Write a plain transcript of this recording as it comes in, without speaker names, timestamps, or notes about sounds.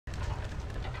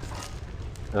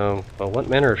Well, what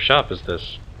manner of shop is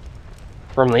this?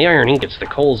 From the iron ingots, the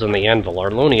coals, and the anvil,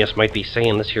 Arlonius might be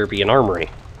saying this here be an armory.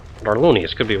 But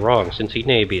Arlonius could be wrong, since he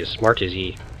may be as smart as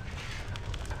ye.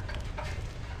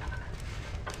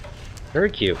 Very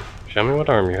cute. Show me what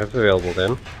armor you have available,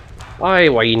 then. Why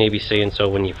ye may be saying so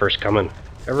when ye first come in.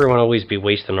 Everyone always be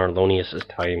wasting Arlonius's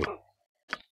time.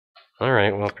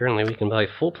 Alright, well apparently we can buy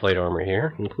full plate armor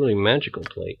here, including magical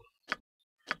plate.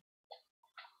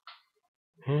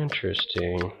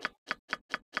 Interesting.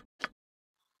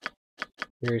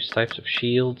 Various types of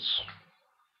shields.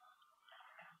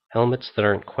 Helmets that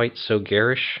aren't quite so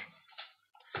garish.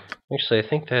 Actually, I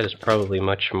think that is probably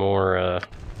much more,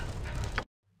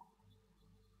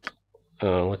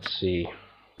 let's see.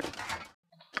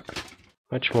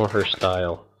 Much more her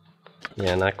style.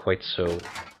 Yeah, not quite so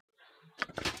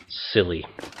silly.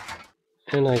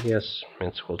 And I guess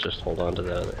we'll just hold on to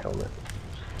that other helmet.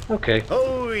 Okay.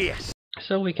 Oh, yes!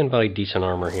 So we can buy decent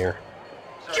armor here.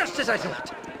 Just as I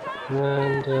thought!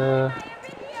 And,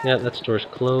 yeah, that store's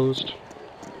closed.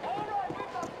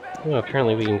 Well,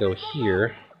 apparently we can go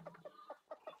here.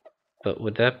 But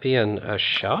would that be a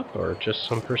shop, or just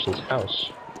some person's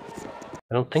house?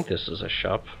 I don't think this is a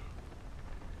shop.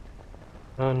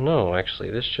 No, actually,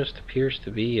 this just appears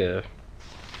to be an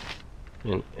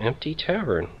empty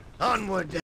tavern.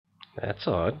 Onward! That's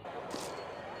odd.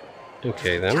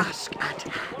 Okay, then. Task at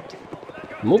hand.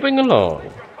 Moving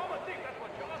along.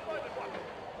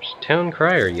 There's a town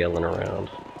crier yelling around.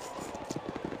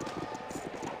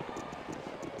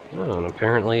 Oh, and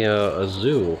apparently a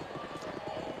zoo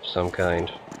of some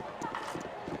kind.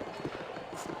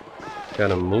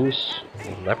 Got a moose,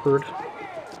 a leopard.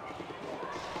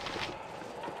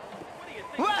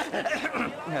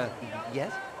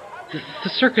 Yes? The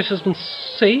circus has been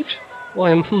saved?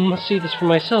 Why, I must see this for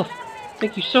myself.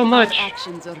 Thank you so much. Our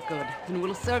actions are good, and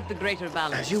will serve the greater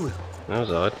balance. As you will. That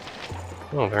was odd.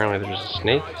 Oh, apparently there's a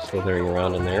snake slithering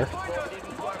around in there.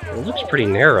 It looks pretty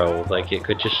narrow, like it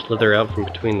could just slither out from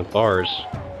between the bars.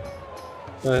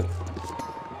 But,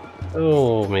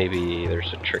 oh, maybe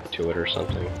there's a trick to it or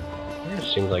something. There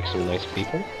seems like some nice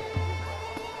people.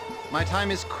 My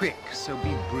time is quick, so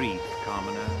be brief,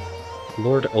 commoner.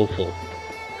 Lord Ophal.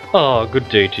 Ah, good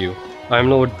day to you. I am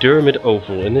Lord Dermot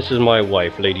Ophal, and this is my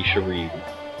wife, Lady Sharib.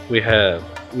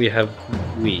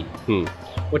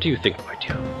 What do you think, my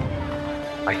dear?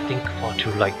 I think far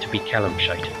too light to be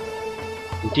Calamshite.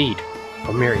 Indeed,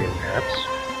 Pomerian,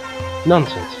 perhaps.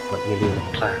 Nonsense, not nearly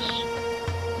enough class.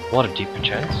 Waterdeep,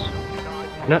 perchance.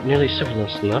 Not nearly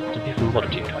civilized enough to be from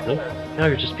Waterdeep, darling. Now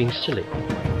you're just being silly.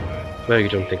 Well, you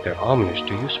don't think they're Amish,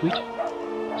 do you, sweet?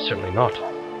 Certainly not.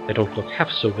 They don't look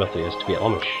half so wealthy as to be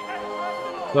Amish.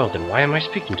 Well, then why am I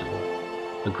speaking to them?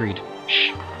 Agreed. Shh,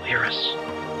 they'll hear us.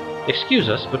 Excuse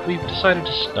us, but we've decided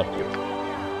to snub you.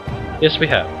 Yes, we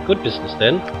have. Good business,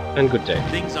 then, and good day.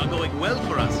 Things are going well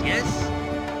for us, yes?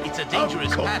 It's a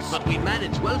dangerous path, but we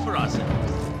manage well for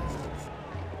ourselves.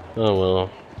 Oh well.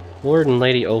 Lord and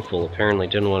Lady Ophal apparently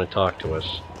didn't want to talk to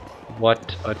us.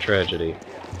 What a tragedy.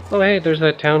 Oh hey, there's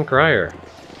that town crier.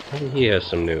 Maybe he has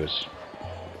some news.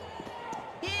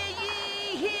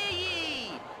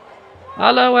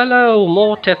 Hello, hello!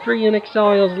 More Tethrian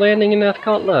exiles landing in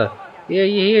Athkotla. Hear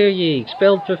ye,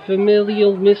 expelled for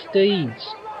familial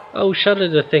misdeeds. Oh, shudder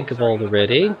to think of all the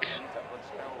red ink.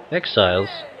 Exiles?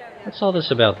 What's all this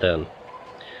about then?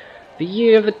 The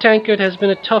year of the tankard has been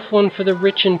a tough one for the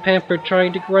rich and pampered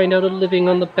trying to grind out a living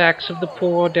on the backs of the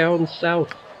poor down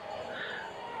south.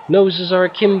 Noses are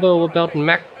akimbo about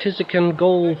Mactizican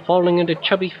gold falling into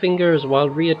chubby fingers while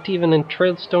Riativan and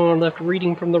Trailstone are left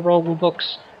reading from the wrong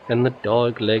books and the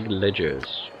dog-leg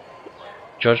ledgers.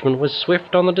 Judgment was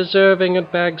swift on the deserving and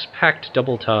bags packed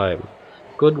double time.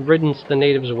 Good riddance the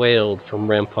natives wailed from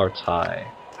ramparts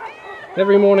high.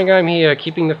 Every morning I'm here,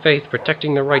 keeping the faith,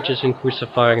 protecting the righteous and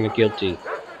crucifying the guilty.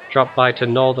 Drop by to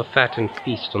gnaw the fat and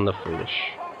feast on the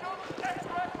foolish.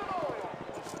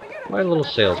 My little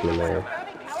salesman there.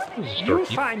 You'll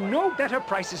find no better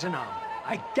prices in armor.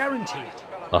 I guarantee it.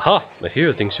 Aha!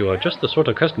 Mahir thinks you are just the sort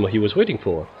of customer he was waiting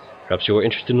for. Perhaps you are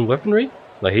interested in weaponry?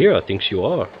 Mahir thinks you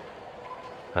are.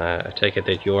 I take it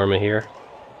that you are Mahir?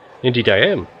 Indeed I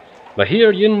am.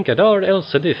 Mahir Yin Gadar El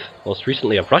Sadith, most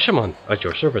recently of Rashaman, at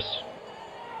your service.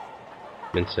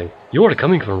 Mincing. You are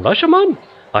coming from Rashaman?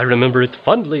 I remember it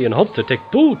fondly and hope to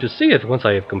take Boo to see it once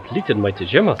I have completed my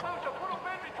Tejema.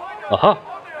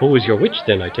 Aha! Boo is your witch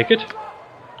then, I take it?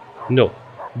 No.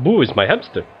 Boo is my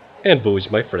hamster, and Boo is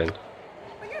my friend.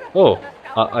 Oh,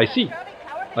 I see.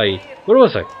 Where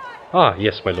was I? Ah,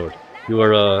 yes, my lord. You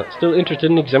are, still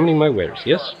interested in examining my wares,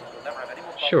 yes?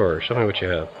 Sure, show me what you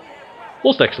have.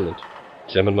 Most excellent.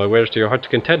 Examine my wares to your heart's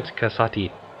content,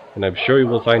 Kasati, and I'm sure you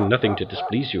will find nothing to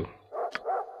displease you.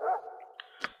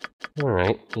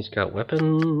 Alright, he's got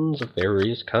weapons of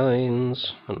various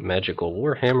kinds. A magical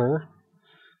warhammer.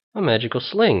 A magical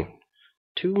sling.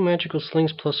 2 magical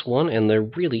slings plus 1, and they're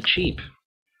really cheap.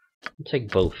 I'll take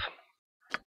both.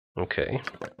 Okay.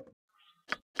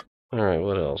 Alright,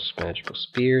 what else? Magical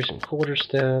spears and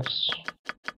quarterstaffs.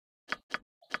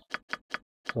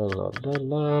 La la la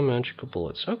la, magical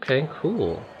bullets. Okay,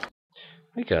 cool.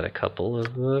 We got a couple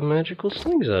of magical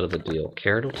slings out of the deal.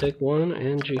 Kered will take one,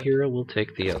 and Jaheira will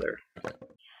take the other.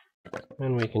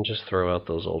 And we can just throw out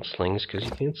those old slings, because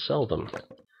you can't sell them.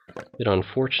 Bit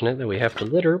unfortunate that we have to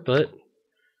litter, but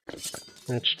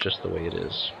that's just the way it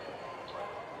is.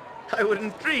 I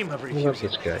wouldn't dream of refusing. What's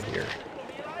this guy here?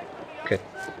 Okay,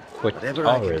 Whatever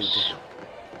I can do.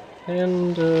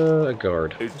 And a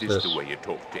guard. Is What's this this? the way you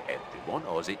talk to everyone,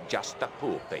 or is it just the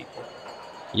poor people?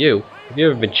 You? Have you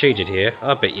ever been cheated here?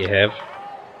 I bet you have.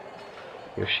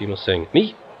 Yoshima saying,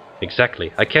 me?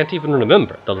 Exactly. I can't even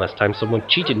remember the last time someone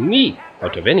cheated me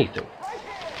out of anything.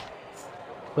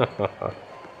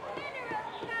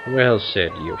 Well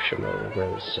said, Yoshima.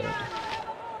 Well said.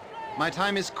 My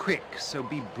time is quick, so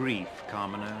be brief,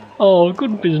 commoner. Oh,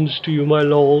 good business to you, my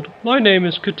lord. My name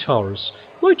is Kataris.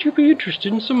 Might you be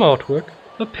interested in some artwork?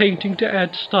 A painting to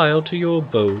add style to your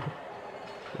abode?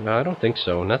 No, I don't think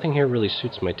so. Nothing here really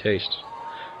suits my taste.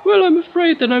 Well, I'm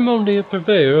afraid that I'm only a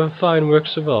purveyor of fine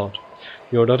works of art.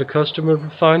 You're not a customer of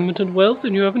refinement and wealth,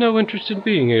 and you have no interest in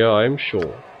being here, I am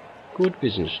sure. Good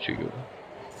business to you.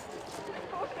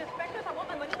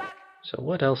 So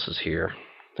what else is here?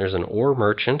 There's an ore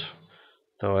merchant,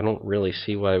 though I don't really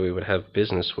see why we would have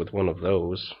business with one of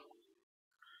those.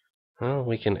 Well,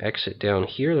 we can exit down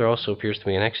here. There also appears to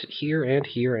be an exit here, and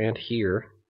here, and here.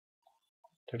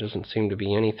 There doesn't seem to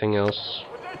be anything else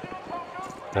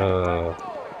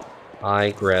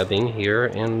eye-grabbing here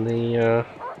in the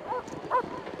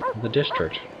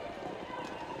district.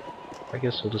 I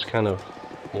guess we'll just kind of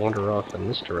wander off in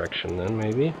this direction then,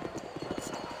 maybe.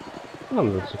 Oh,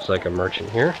 this looks like a merchant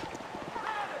here.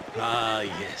 Ah,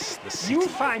 yes, the city. You'll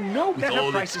find no With better all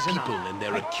its prices in people Arm. and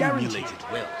their I guarantee accumulated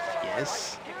it. wealth,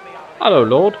 yes? Hello,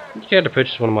 Lord. You care to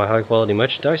purchase one of my high-quality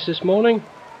merchandise this morning?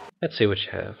 Let's see what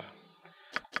you have.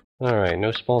 Alright,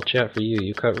 no small chat for you.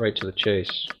 You cut right to the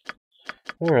chase.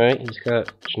 Alright, he's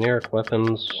got generic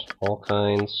weapons, all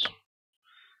kinds.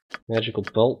 Magical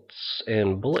bolts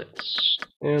and bullets.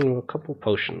 And a couple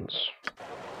potions.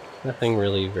 Nothing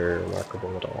really very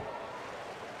remarkable at all.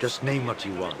 Just name what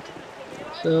you want.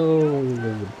 So,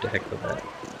 what the heck with that?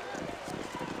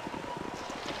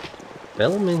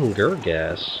 Bellman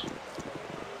Gurgas.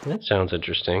 That sounds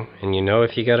interesting. And you know,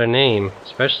 if you got a name,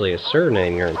 especially a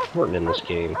surname, you're important in this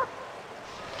game.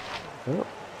 Well,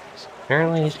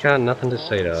 apparently he's got nothing to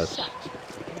say to us.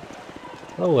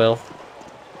 Oh well.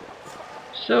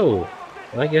 So,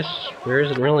 I guess there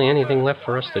isn't really anything left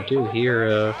for us to do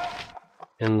here,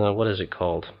 in the, what is it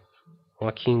called?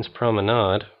 Waukeen's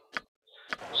Promenade.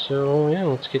 So, yeah,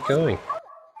 let's get going.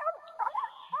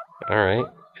 Alright,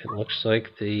 it looks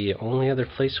like the only other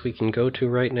place we can go to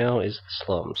right now is the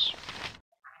slums.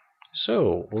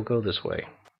 So, we'll go this way.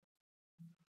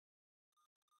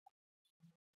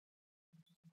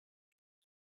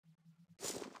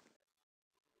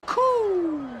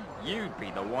 Cool! You'd be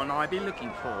the one I'd be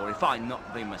looking for if I'd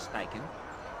not been mistaken.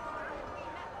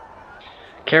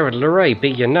 Kered Larae be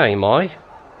your name, aye?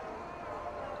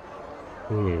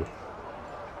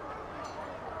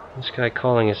 This guy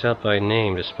calling us out by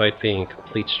name despite being a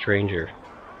complete stranger.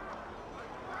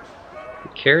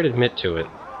 Kered admit to it.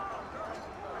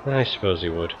 I suppose he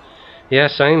would.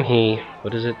 Yes, I'm he.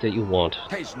 What is it that you want?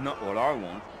 It's not what I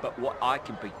want, but what I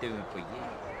can be doing for you.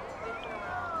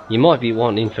 You might be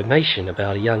wanting information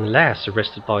about a young lass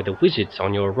arrested by the wizards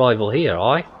on your arrival here,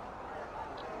 aye?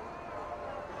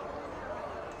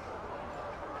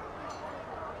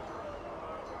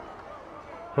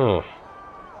 Huh.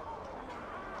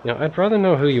 You know, I'd rather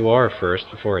know who you are first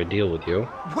before I deal with you.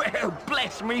 Well,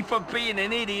 bless me for being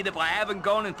an idiot if I haven't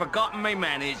gone and forgotten my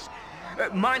manners.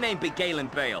 My name be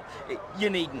Gaelyn Bayle. You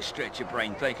needn't stretch your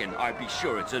brain thinking. I'd be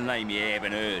sure it's a name you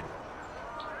haven't heard.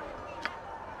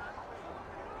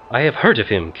 I have heard of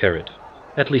him, Kered.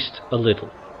 At least a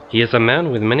little. He is a man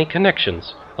with many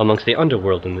connections amongst the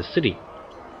underworld in the city.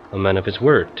 A man of his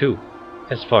word, too,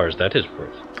 as far as that is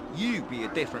worth. You be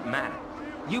a different man.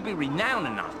 You be renowned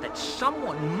enough that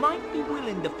someone might be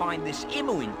willing to find this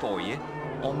Imoen for you,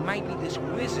 or maybe this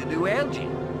wizard who held you.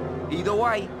 Either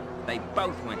way, they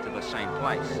both went to the same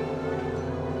place.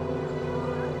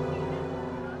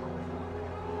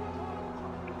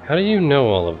 How do you know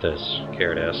all of this?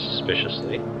 Kered asked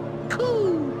suspiciously.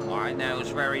 Cool! I knows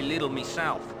very little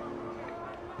myself.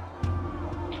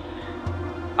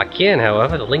 I can,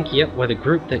 however, link you up with a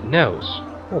group that knows,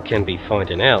 or can be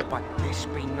finding out. But this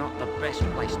be not the best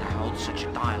place to hold such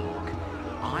a dialogue.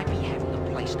 I be having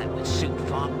a place that would suit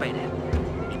far better.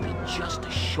 It'd be just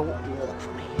a short walk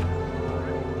from here.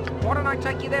 Why don't I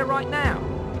take you there right now?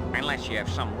 Unless you have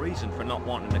some reason for not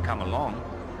wanting to come along.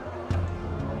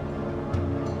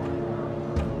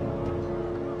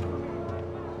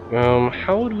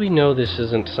 How would we know this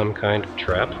isn't some kind of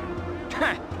trap?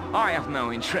 I have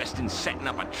no interest in setting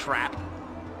up a trap.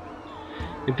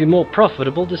 It'd be more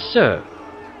profitable to serve.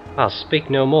 I'll speak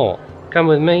no more. Come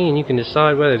with me and you can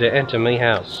decide whether to enter me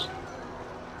house.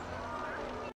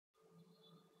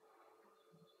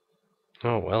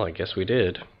 Oh, well, I guess we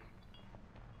did.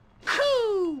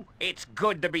 Whew! It's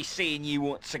good to be seeing you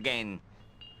once again.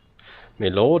 Me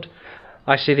lord,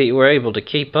 I see that you were able to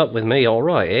keep up with me all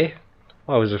right, eh?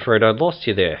 I was afraid I'd lost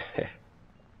you there.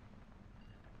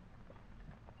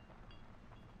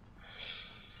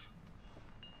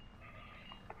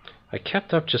 I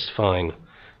kept up just fine.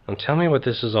 Now tell me what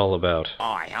this is all about.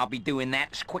 Aye, I'll be doing that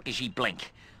as quick as ye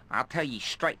blink. I'll tell ye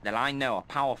straight that I know a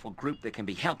powerful group that can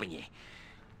be helping ye.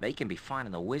 They can be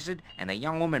finding the wizard and the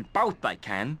young woman both, they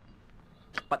can.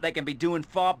 But they can be doing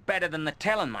far better than the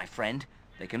telling, my friend.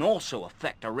 They can also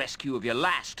effect a rescue of your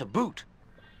lass to boot.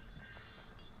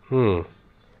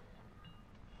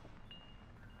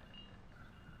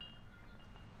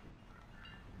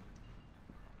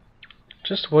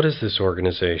 Just what is this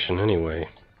organization, anyway?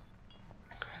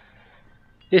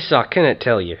 This I cannot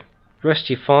tell you. The rest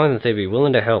you find that they be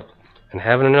willing to help, and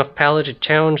having enough power to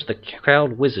challenge the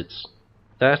crowd wizards.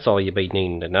 That's all you be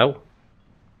needing to know.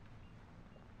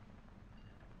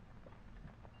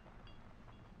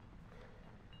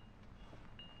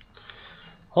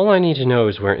 All I need to know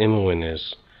is where Imoen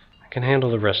is. I can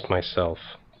handle the rest myself.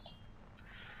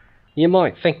 You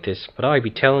might think this, but I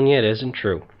be telling you it isn't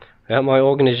true. Without my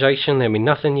organization, there be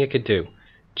nothing you could do.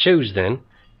 Choose then,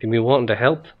 if you be wanting to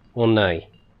help, or nay.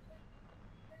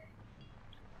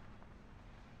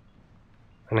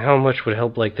 And how much would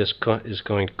help like this is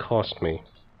going to cost me?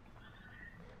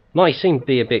 Might seem to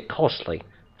be a bit costly.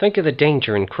 Think of the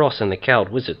danger in crossing the cowed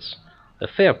wizards. A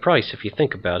fair price if you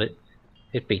think about it.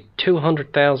 It'd be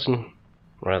 200,000,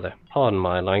 rather, pardon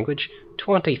my language,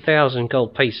 20,000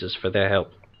 gold pieces for their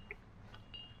help.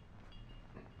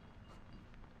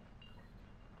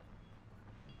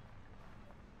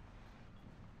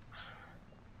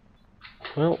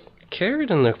 Well, Kered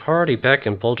and the party back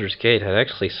in Baldurs Gate had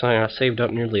actually saved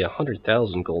up nearly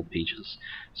 100,000 gold pieces,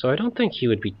 so I don't think he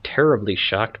would be terribly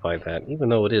shocked by that, even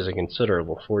though it is a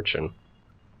considerable fortune.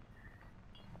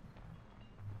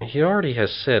 He already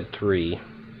has said 3.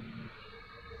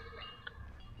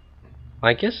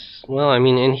 I guess, well, I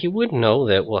mean, and he would know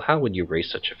that, well, how would you raise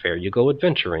such a fare? You go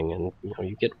adventuring, and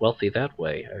you get wealthy that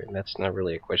way. I mean, that's not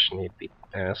really a question he'd be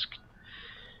asked.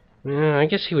 Yeah, I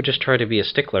guess he would just try to be a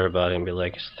stickler about it and be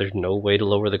like, is there no way to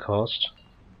lower the cost?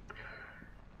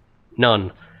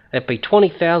 None. That'd be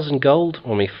 20,000 gold,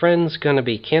 or me friend's gonna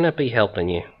be cannot be helping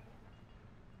you.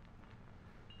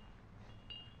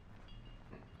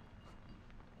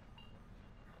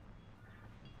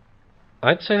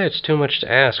 I'd say that's too much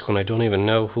to ask when I don't even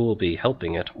know who will be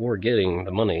helping it or getting the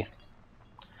money.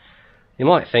 You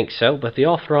might think so, but the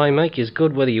offer I make is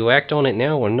good whether you act on it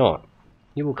now or not.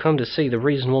 You will come to see the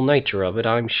reasonable nature of it,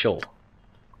 I'm sure.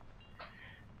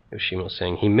 Yoshimo was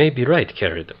saying, he may be right,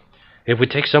 Kered. It would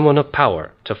take someone of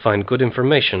power to find good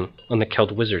information on the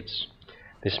Celt wizards.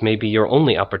 This may be your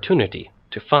only opportunity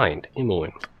to find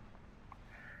Imoen.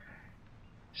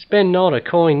 Spend not a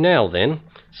coin now, then.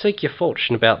 Seek your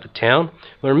fortune about the town,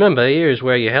 but remember here's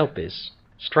where your help is.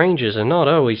 Strangers are not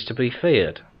always to be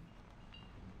feared.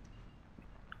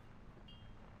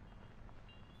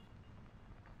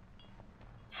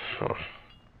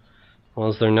 Well,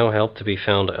 is there no help to be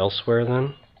found elsewhere,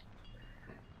 then?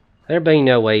 There be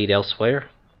no aid elsewhere.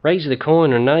 Raise the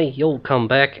coin or nay, you'll come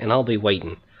back and I'll be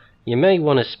waiting. You may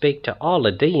want to speak to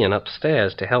Arla Dean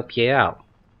upstairs to help ye out.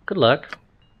 Good luck.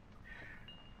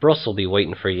 Bruss'll be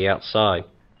waiting for ye outside.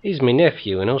 He's me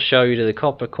nephew, and he'll show you to the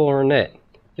copper coronet.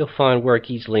 You'll find work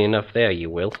easily enough there, you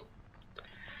will.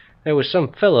 There was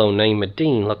some fellow named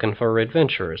Dean looking for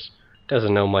adventurers.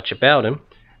 Doesn't know much about him,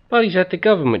 but he's at the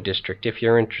government district if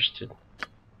you're interested.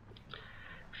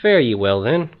 Fare ye well,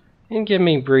 then, and give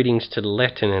me greetings to the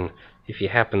lieutenant if you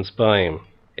happens by him.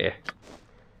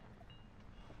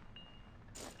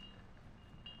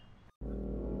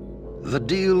 The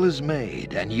deal is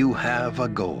made, and you have a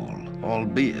goal,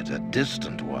 albeit a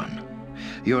distant one.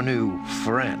 Your new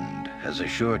friend has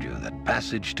assured you that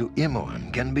passage to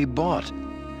Imoen can be bought,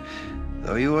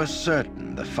 though you are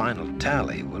certain the final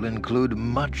tally will include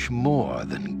much more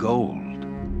than gold.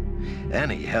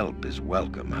 Any help is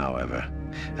welcome, however,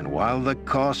 and while the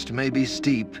cost may be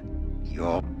steep,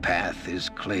 your path is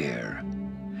clear.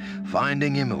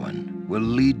 Finding Imoen will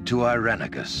lead to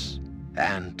Irenicus,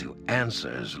 and to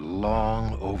answers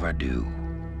long overdue.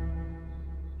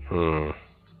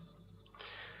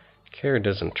 Kered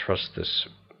doesn't trust this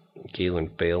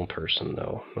Gaelyn Bayle person,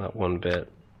 though. Not one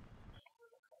bit.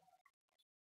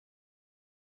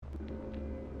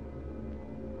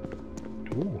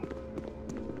 Ooh.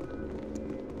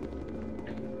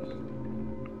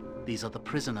 These are the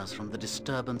prisoners from the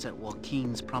disturbance at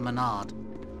Waukeen's Promenade.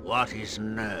 What is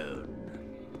known?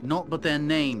 Not but their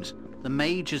names. The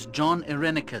mage is John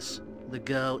Irenicus. The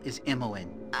girl is Imoen.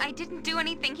 I didn't do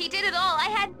anything. He did it all. I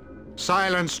had...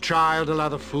 Silence, child. Allow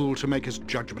the fool to make his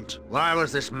judgment. Why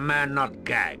was this man not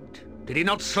gagged? Did he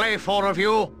not slay 4 of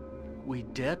you? We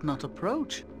dared not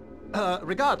approach.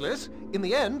 Regardless, in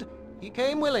the end, he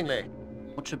came willingly.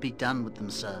 What should be done with them,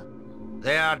 sir?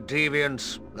 They are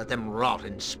deviants. Let them rot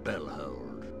in Spellhold.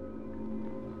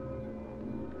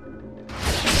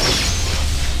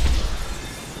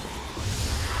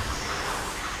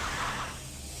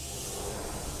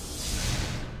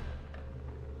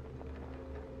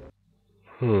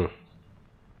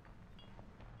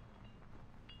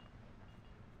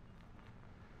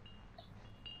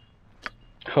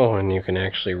 Oh, and you can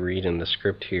actually read in the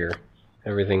script here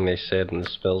everything they said and the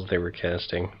spells they were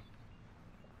casting.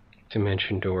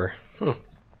 Dimension door.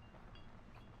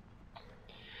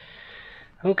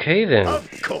 Okay then. Of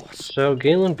course. So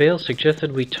Gaelyn Bayle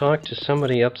suggested we talk to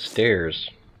somebody upstairs.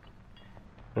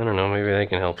 I don't know, maybe they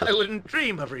can help us. I wouldn't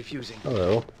dream of refusing.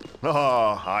 Hello.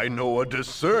 Ah, I know a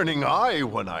discerning eye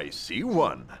when I see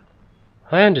one.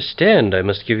 I understand. I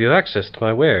must give you access to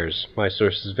my wares. My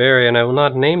sources vary, and I will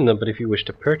not name them, but if you wish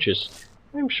to purchase,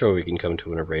 I'm sure we can come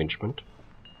to an arrangement.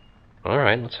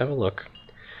 Alright, let's have a look.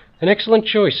 An excellent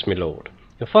choice, my lord.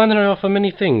 You'll find that I offer many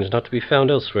things not to be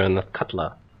found elsewhere in the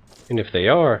Cutla. And if they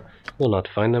are, you'll not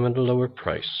find them at a lower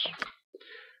price.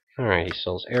 Alright, he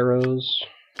sells arrows,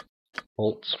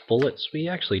 bolts, bullets. We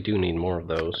actually do need more of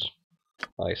those.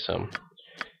 Buy some.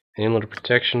 Amulet of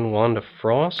protection, wand of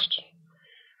frost.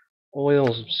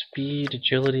 Oils of speed,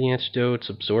 agility, antidotes,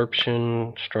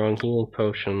 absorption, strong healing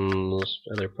potions,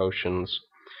 other potions.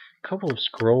 A couple of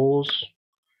scrolls.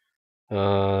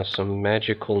 Some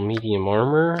magical medium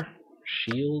armor.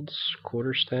 Shields,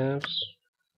 quarterstaffs.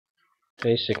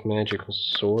 Basic magical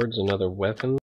swords and other weapons.